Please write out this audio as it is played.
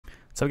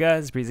So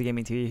guys, Breezy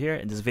Gaming TV here.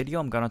 In this video,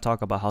 I'm gonna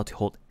talk about how to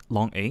hold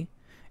long A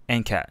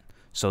and cat.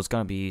 So it's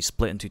gonna be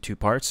split into two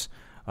parts.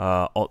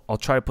 I'll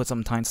try to put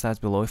some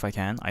timestamps below if I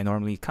can. I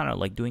normally kind of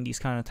like doing these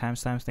kind of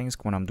timestamp things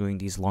when I'm doing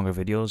these longer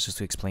videos, just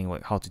to explain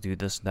how to do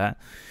this and that.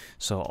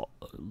 So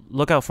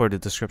look out for the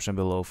description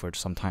below for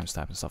some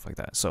timestamp and stuff like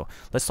that. So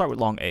let's start with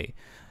long A.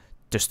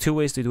 There's two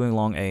ways to doing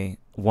long A.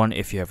 One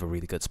if you have a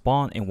really good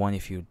spawn, and one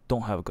if you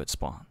don't have a good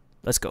spawn.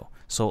 Let's go.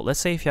 So let's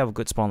say if you have a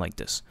good spawn like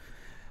this,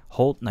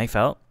 hold knife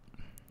out.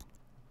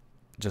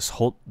 Just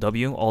hold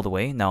W all the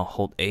way. Now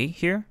hold A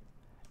here,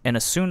 and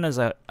as soon as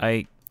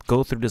I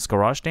go through this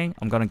garage thing,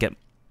 I'm gonna get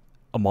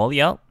a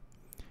molly out,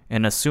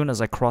 and as soon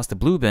as I cross the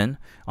blue bin,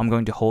 I'm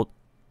going to hold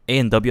A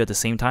and W at the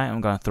same time.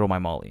 I'm gonna throw my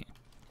molly,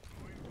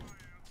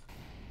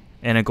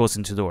 and it goes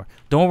into the door.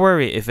 Don't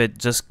worry if it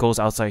just goes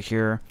outside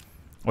here,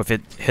 or if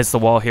it hits the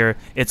wall here.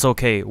 It's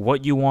okay.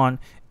 What you want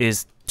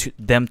is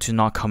them to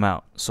not come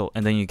out. So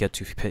and then you get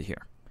to pit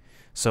here.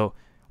 So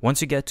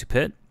once you get to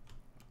pit,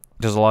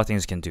 there's a lot of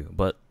things you can do,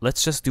 but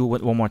let's just do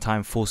it one more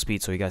time full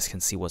speed so you guys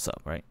can see what's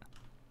up, right?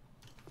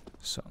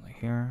 So like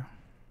here.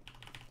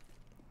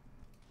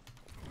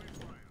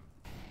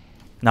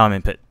 Now I'm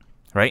in pit,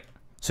 right?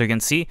 So you can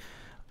see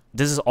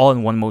this is all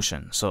in one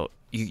motion. So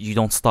you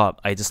don't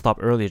stop. I just stopped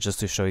earlier just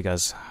to show you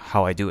guys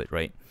how I do it,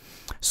 right?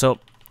 So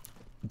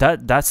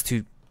that's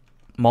to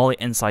molly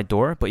inside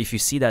door, but if you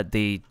see that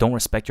they don't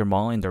respect your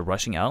molly and they're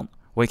rushing out,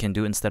 what you can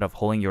do instead of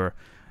holding your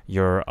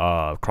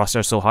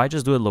crosshair so high,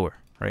 just do it lower,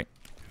 right?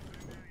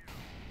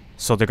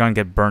 So they're gonna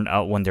get burned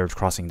out when they're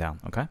crossing down.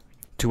 Okay,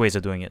 two ways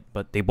of doing it,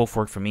 but they both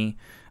work for me.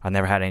 I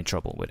never had any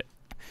trouble with it.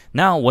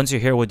 Now once you're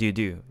here, what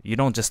do? You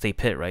don't just stay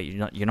pit, right?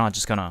 You're not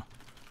just gonna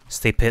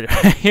stay pit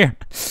right here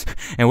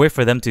and wait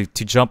for them to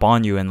jump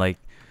on you and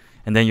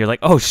then you're like,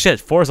 oh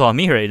shit, four's on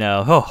me right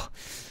now. Oh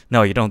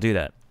no, you don't do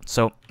that.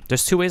 So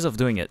there's two ways of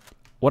doing it.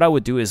 What I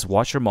would do is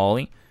watch your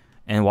molly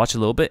and watch a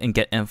little bit and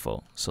get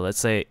info. So let's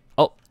say,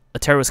 oh, a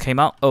terrorist came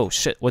out. Oh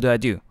shit, what do I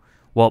do?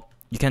 Well,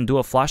 you can do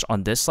a flash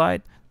on this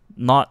side,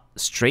 not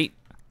straight,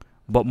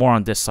 but more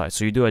on this side.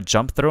 So you do a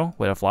jump throw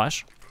with a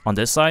flash on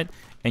this side,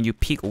 and you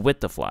peek with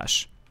the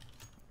flash.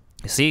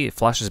 You see, it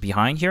flashes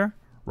behind here,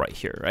 right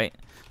here, right?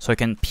 So you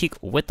can peek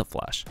with the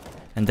flash,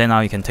 and then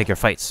now you can take your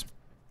fights,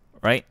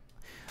 right?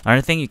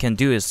 Another thing you can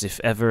do is if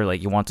ever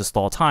like you want to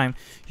stall time,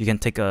 you can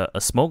take a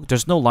smoke.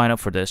 There's no lineup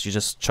for this. You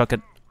just chuck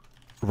it,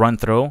 run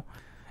through,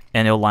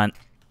 and it'll land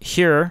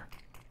here,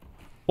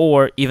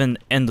 or even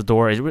in the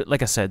door.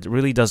 Like I said, it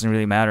really doesn't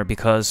really matter,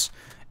 because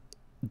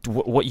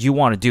what you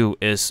want to do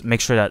is make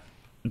sure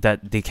that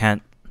they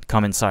can't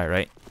come inside,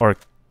 right, or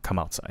come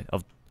outside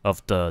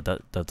of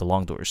the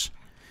long doors.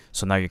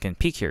 So now you can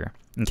peek here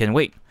and can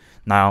wait.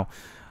 Now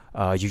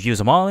you use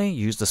a molly,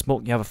 you use the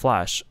smoke, you have a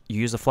flash. You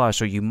use the flash,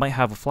 so you might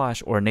have a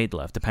flash or a nade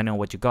left depending on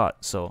what you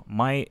got. So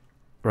my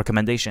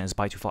recommendation is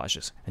buy 2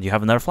 flashes, and you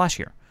have another flash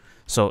here.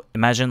 So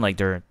imagine like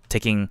they're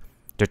taking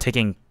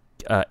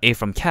A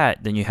from cat,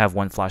 then you have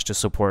 1 flash to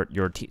support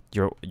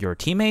your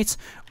teammates,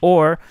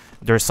 or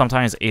there's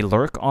sometimes a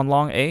lurk on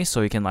long A,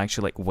 so you can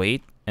actually like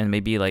wait and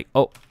maybe like,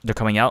 oh, they're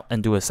coming out,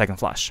 and do a second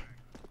flash,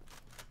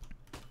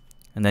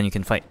 and then you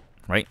can fight,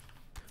 right?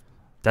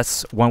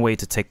 That's one way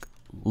to take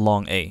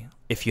long A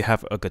if you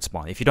have a good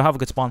spawn. If you don't have a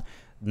good spawn,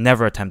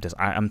 never attempt this.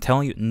 I'm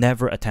telling you,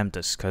 never attempt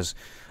this, because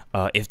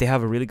if they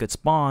have a really good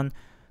spawn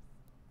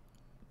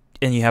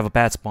and you have a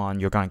bad spawn,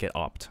 you're gonna get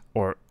opt,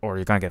 or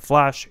you're gonna get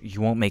flash.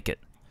 You won't make it.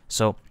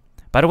 So,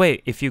 by the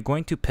way, if you're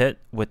going to pit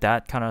with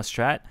that kind of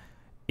strat,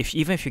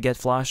 even if you get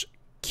flash,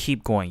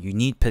 keep going. You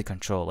need pit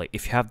control. Like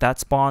if you have that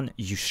spawn,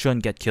 you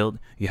shouldn't get killed.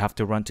 You have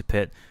to run to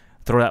pit,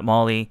 throw that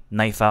molly,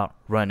 knife out,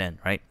 run in,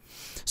 right?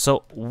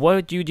 So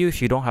what do you do if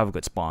you don't have a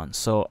good spawn?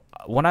 So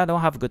when I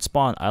don't have a good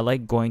spawn, I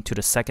like going to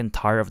the second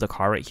tire of the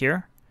car right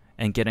here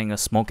and getting a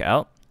smoke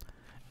out,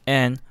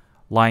 and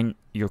line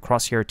your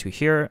crosshair to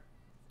here,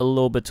 a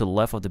little bit to the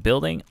left of the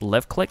building,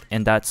 left click,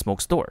 and that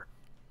smokes door.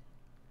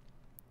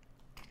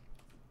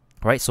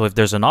 Right, so if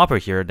there's an opper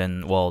here,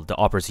 then, well, the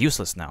opper is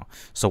useless now.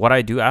 So what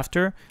I do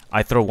after,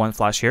 I throw 1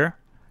 flash here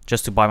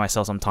just to buy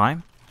myself some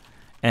time.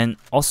 And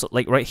also,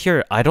 like right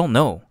here, I don't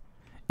know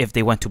if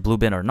they went to blue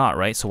bin or not,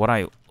 right? So what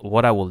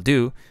I will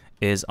do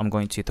is I'm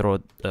going to throw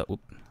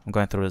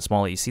the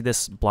small. You see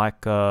this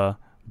black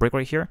brick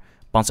right here?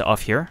 Bounce it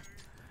off here,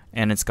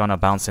 and it's gonna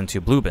bounce into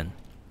blue bin.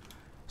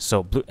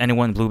 So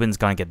anyone in blue bin is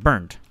gonna get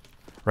burned,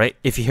 right?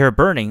 If you hear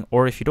burning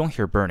or if you don't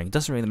hear burning, it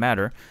doesn't really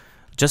matter.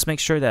 Just make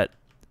sure that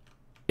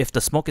if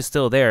the smoke is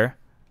still there,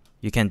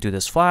 you can do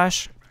this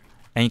flash,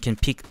 and you can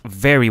peek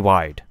very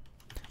wide.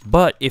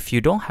 But if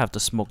you don't have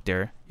the smoke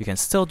there, you can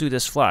still do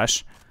this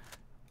flash,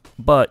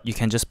 but you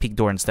can just peek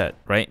door instead,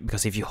 right?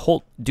 Because if you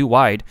do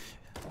wide,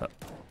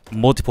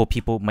 multiple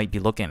people might be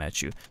looking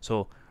at you.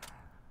 So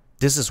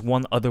this is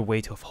one other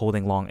way of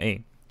holding long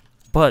A.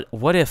 But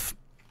what if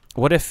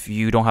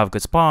you don't have a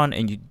good spawn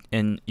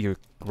and you're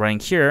running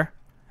here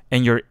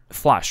and you're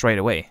flash right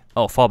away?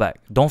 Oh, fall back.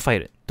 Don't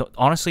fight it.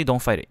 Honestly,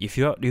 don't fight it. If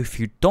you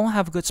don't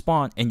have a good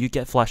spawn and you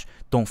get flashed,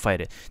 don't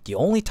fight it. The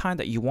only time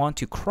that you want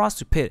to cross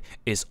the pit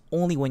is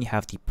only when you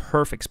have the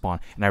perfect spawn.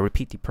 And I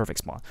repeat, the perfect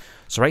spawn.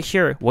 So right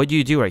here, what do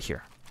you do right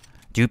here?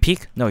 Do you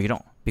peek? No, you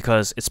don't,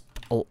 because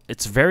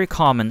it's very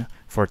common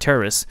for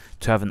terrorists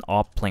to have an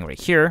op playing right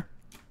here.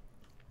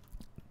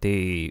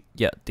 They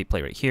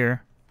play right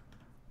here.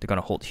 They're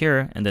gonna hold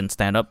here and then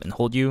stand up and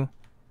hold you.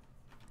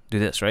 Do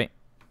this, right?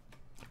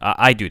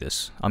 I do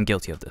this. I'm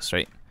guilty of this,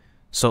 right?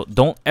 So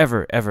don't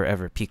ever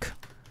peek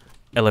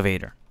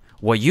elevator.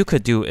 What you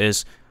could do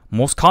is,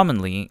 most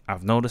commonly,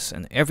 I've noticed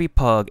in every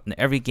pug, in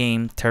every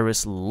game,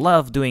 terrorists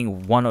love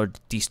doing one or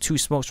these two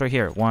smokes right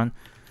here. 1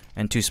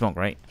 and 2 smoke,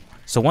 right?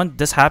 So when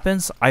this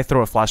happens, I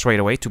throw a flash right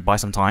away to buy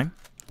some time.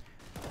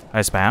 I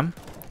spam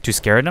to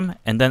scare them,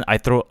 and then I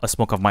throw a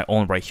smoke of my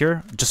own right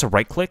here, just a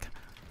right click,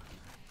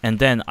 and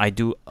then I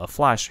do a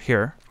flash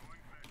here,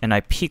 and I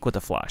peek with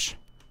the flash,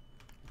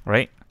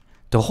 right?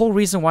 The whole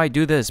reason why I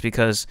do this is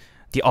because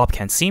the op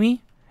can't see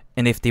me,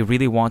 and if they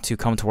really want to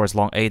come towards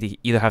long A, they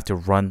either have to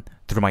run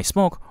through my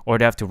smoke, or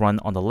they have to run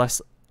on the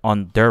left,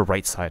 on their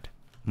right side,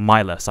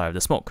 my left side of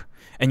the smoke.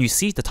 And you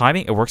see the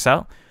timing, it works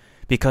out,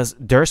 because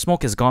their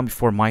smoke is gone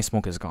before my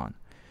smoke is gone.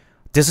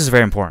 This is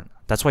very important.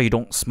 That's why you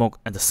don't smoke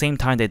at the same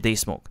time that they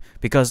smoke,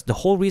 because the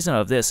whole reason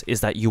of this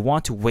is that you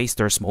want to waste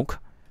their smoke.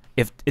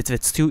 If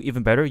it's 2,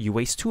 even better, you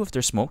waste 2 of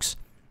their smokes,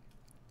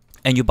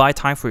 and you buy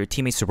time for your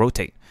teammates to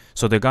rotate.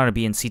 So they're gonna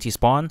be in CT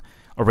spawn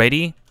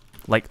already,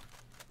 like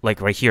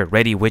right here,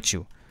 ready with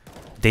you.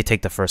 They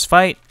take the first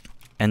fight,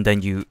 and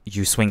then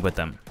you swing with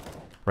them,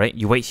 right?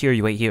 You wait here,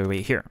 you wait here,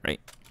 wait here,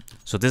 right?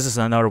 So this is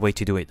another way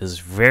to do it. This is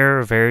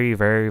very, very,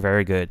 very,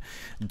 very good.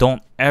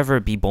 Don't ever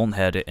be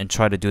boneheaded and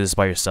try to do this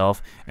by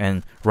yourself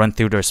and run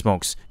through their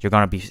smokes. You're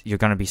gonna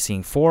be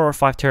seeing 4 or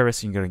 5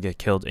 terrorists, and you're gonna get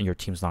killed, and your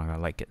team's not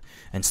gonna like it.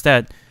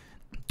 Instead,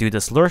 do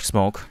this lurk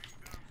smoke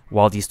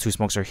while these 2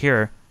 smokes are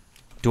here.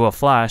 Do a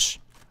flash,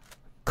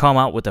 come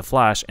out with the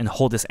flash, and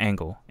hold this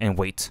angle and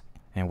wait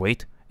and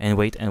wait and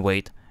wait and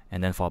wait,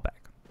 and then fall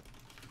back.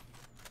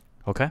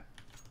 Okay,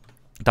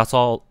 that's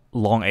all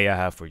long A I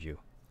have for you.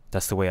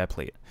 That's the way I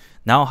play it.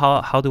 Now,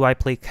 how do I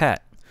play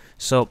cat?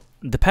 So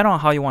depending on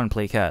how you want to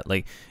play cat,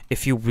 like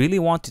if you really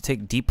want to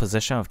take deep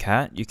possession of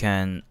cat, you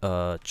can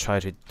try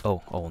to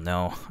oh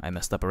no, I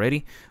messed up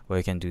already. Well,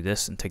 you can do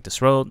this and take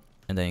this road,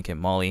 and then you can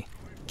molly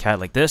cat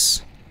like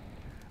this.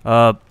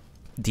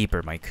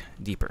 Deeper, Mike,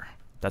 deeper.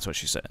 That's what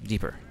she said,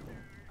 deeper.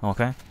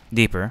 Okay,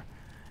 deeper,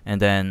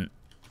 and then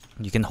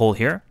you can hold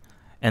here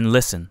and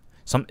listen.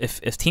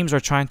 If teams are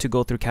trying to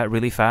go through cat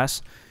really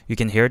fast, you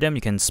can hear them.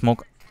 You can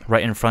smoke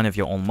right in front of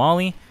your own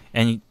molly,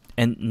 and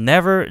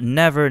never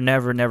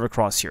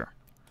cross here,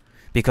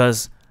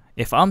 because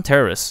if I'm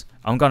terrorist,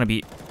 I'm gonna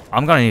be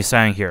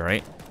spamming here,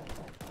 right?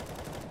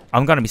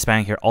 I'm gonna be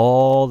spamming here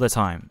all the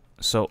time.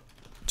 So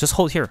just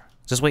hold here,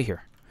 just wait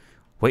here,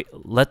 wait,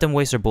 let them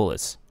waste their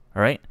bullets,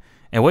 all right?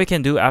 And what you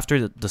can do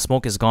after the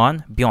smoke is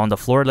gone, be on the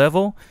floor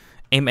level,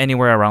 aim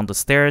anywhere around the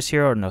stairs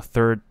here, or on the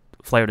 3rd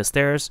flight of the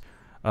stairs,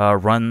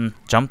 run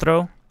jump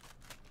throw,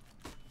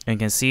 and you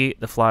can see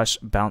the flash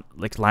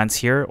lands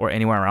here or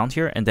anywhere around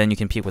here, and then you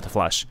can peek with the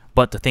flash.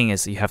 But the thing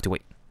is, you have to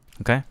wait.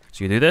 Okay,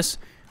 so you do this,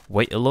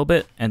 wait a little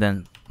bit, and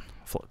then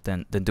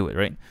do it,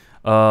 right?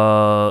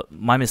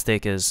 My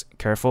mistake is,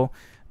 careful,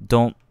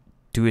 don't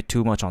do it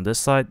too much on this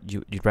side.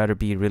 You'd rather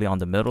be really on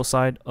the middle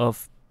side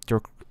of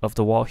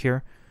the wall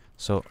here.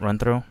 So run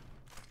through.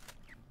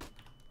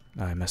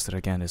 I messed it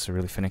again. It's a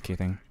really finicky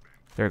thing.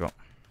 There you go.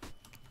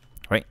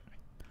 Right?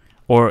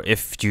 Or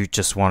if you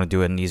just want to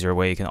do it an easier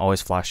way, you can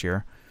always flash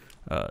here.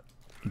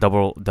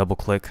 Double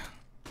click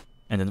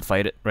and then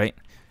fight it, right?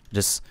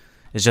 It's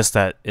just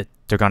that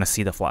they're gonna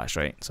see the flash,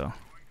 right? So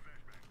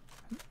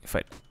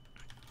fight it.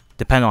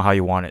 Depending on how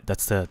you want it.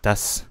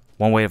 That's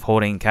one way of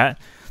holding cat.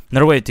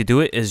 Another way to do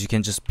it is you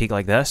can just peek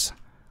like this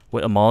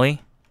with a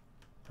molly.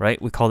 Right,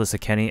 we call this a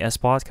Kenny S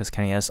spot because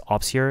Kenny S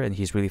ops here and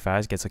he's really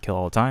fast, gets a kill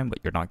all the time, but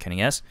you're not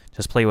Kenny S.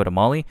 Just play with a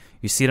molly.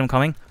 You see them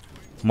coming,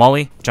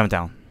 molly, jump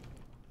down.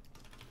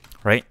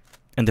 Right,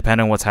 and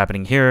depending on what's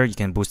happening here, you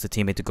can boost the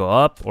teammate to go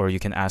up, or you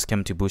can ask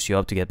him to boost you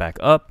up to get back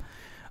up,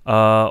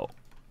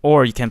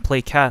 or you can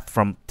play cat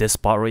from this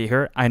spot right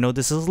here. I know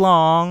this is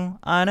long,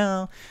 I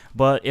know,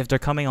 but if they're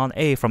coming on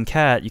A from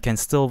cat, you can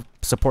still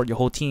support your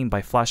whole team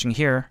by flashing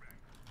here,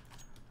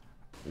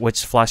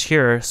 which flash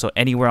here, so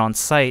anywhere on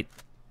site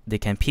they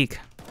can peek,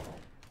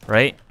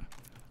 right?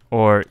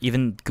 Or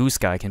even Goose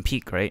Guy can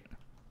peek, right?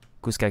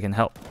 Goose Guy can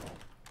help.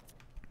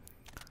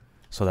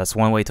 So that's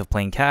one way to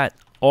playing cat.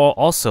 Or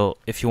also,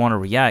 if you want to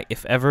react,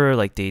 if ever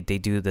like they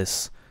do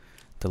this,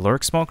 the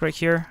lurk smoke right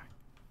here,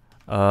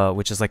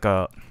 which is like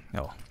a,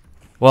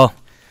 well,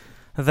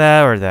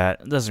 that or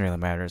that, it doesn't really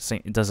matter.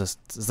 It does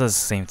the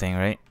same thing,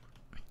 right?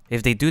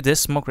 If they do this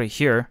smoke right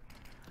here,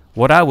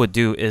 what I would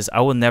do is I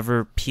would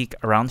never peek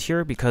around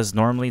here, because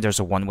normally there's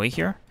a one-way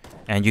here.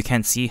 And you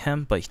can't see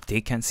him, but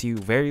they can see you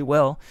very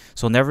well.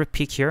 So never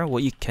peek here.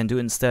 What you can do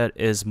instead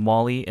is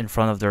molly in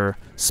front of their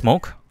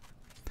smoke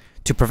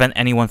to prevent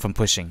anyone from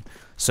pushing.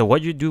 So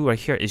what you do right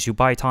here is you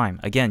buy time.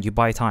 Again, you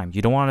buy time.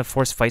 You don't want to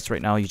force fights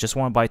right now. You just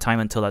want to buy time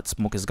until that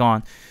smoke is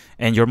gone.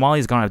 And your molly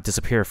is going to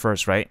disappear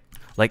first, right?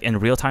 Like in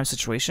real-time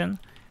situation,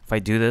 if I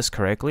do this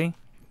correctly,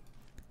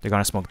 they're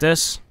going to smoke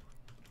this.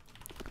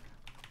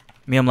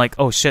 Me, I'm like,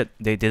 oh shit,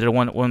 they did a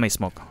one-way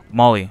smoke.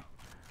 Molly.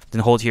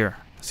 Then hold here.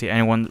 See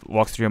anyone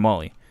walk through your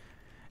molly.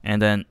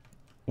 And then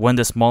when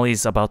this molly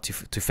is about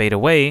to fade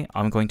away,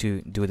 I'm going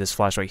to do this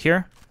flash right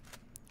here.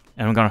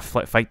 And I'm going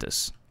to fight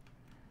this.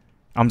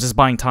 I'm just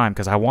buying time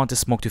because I want the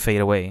smoke to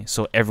fade away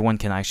so everyone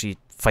can actually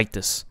fight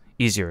this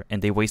easier,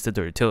 and they wasted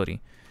their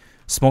utility.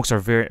 Smokes are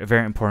very,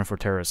 very important for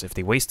terrorists. If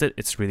they waste it,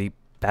 it's really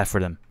bad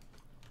for them.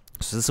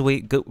 So this is a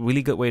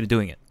really good way of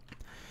doing it.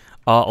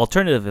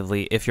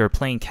 Alternatively, if you're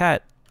playing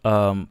cat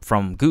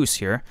from Goose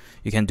here,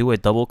 you can do a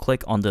double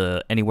click on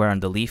the anywhere on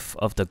the leaf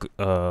of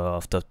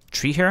the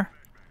tree here,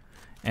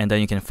 and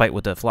then you can fight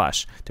with the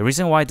flash. The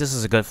reason why this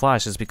is a good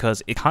flash is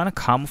because it kind of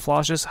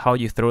camouflages how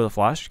you throw the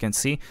flash. You can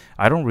see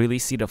I don't really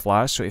see the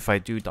flash, so if I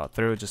do dot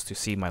throw just to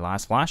see my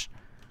last flash,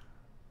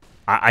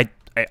 I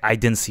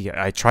didn't see it.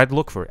 I tried to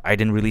look for it. I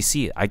didn't really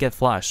see it. I get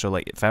flash, so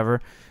like if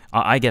ever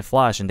I get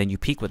flash and then you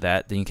peek with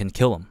that, then you can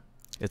kill him.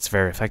 It's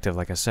very effective,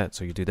 like I said.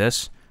 So you do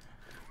this,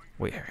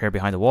 wait here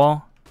behind the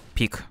wall,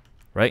 peek,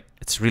 right?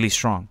 It's really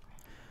strong.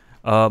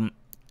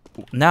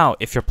 Now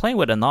if you're playing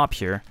with an op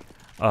here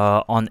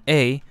on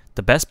A,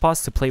 the best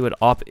spots to play with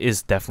op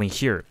is definitely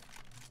here,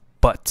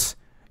 but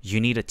you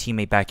need a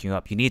teammate backing you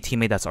up. You need a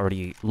teammate that's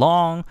already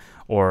long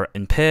or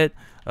in pit.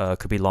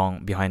 Could be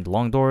long behind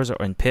long doors or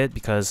in pit,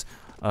 because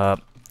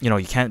you know,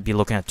 you can't be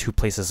looking at two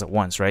places at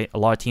once, right? A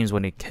lot of teams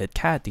when they hit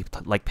cat, they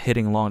like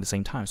hitting long at the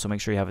same time. So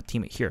make sure you have a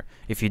teammate here.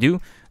 If you do,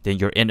 then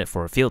you're in it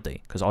for a field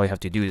day, because all you have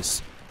to do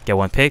is get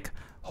one pick,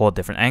 hold a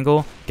different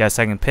angle, get a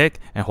second pick,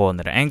 and hold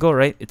another angle,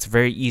 right? It's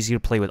very easy to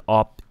play with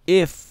op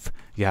if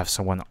you have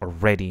someone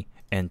already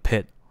in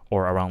pit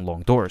or around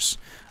long doors.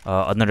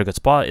 Another good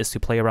spot is to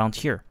play around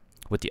here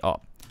with the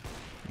op.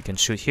 You can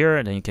shoot here,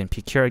 and then you can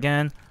peek here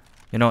again.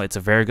 You know, it's a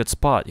very good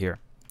spot here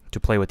to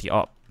play with the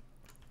op.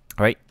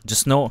 Alright,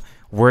 just know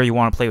where you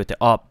want to play with the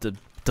op. The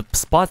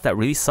spot that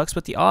really sucks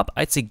with the op,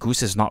 I'd say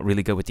Goose is not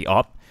really good with the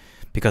op,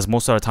 because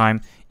most of the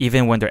time,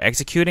 even when they're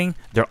executing,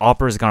 their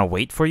opper is gonna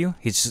wait for you.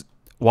 He's just,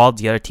 while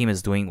the other team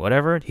is doing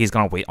whatever, he's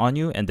gonna wait on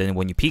you, and then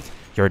when you peek,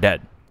 you're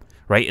dead.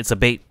 Right? It's a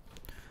bait.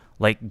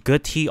 Like,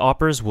 good T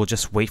oppers will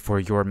just wait for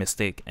your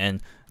mistake,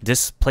 and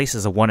this place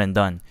is a one and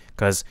done,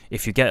 because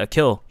if you get a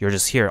kill, you're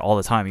just here all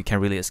the time. You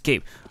can't really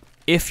escape.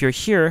 If you're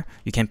here,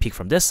 you can peek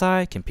from this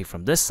side, can peek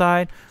from this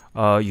side.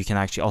 You can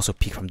actually also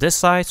peek from this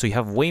side, so you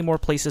have way more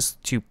places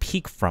to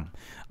peek from.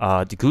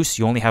 The Goose,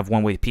 you only have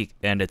one way to peek,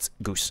 and it's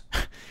Goose,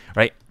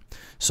 right?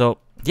 So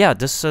yeah,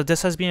 this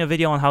has been a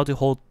video on how to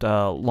hold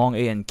long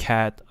A and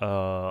cat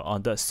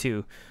on Dust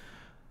 2.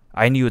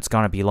 I knew it's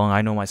gonna be long,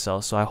 I know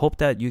myself, so I hope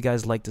that you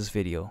guys like this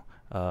video.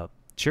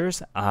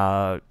 Cheers.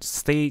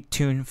 Stay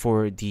tuned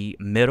for the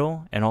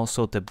middle and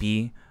also the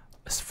B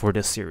for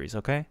this series,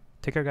 okay?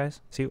 Take care, guys.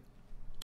 See you.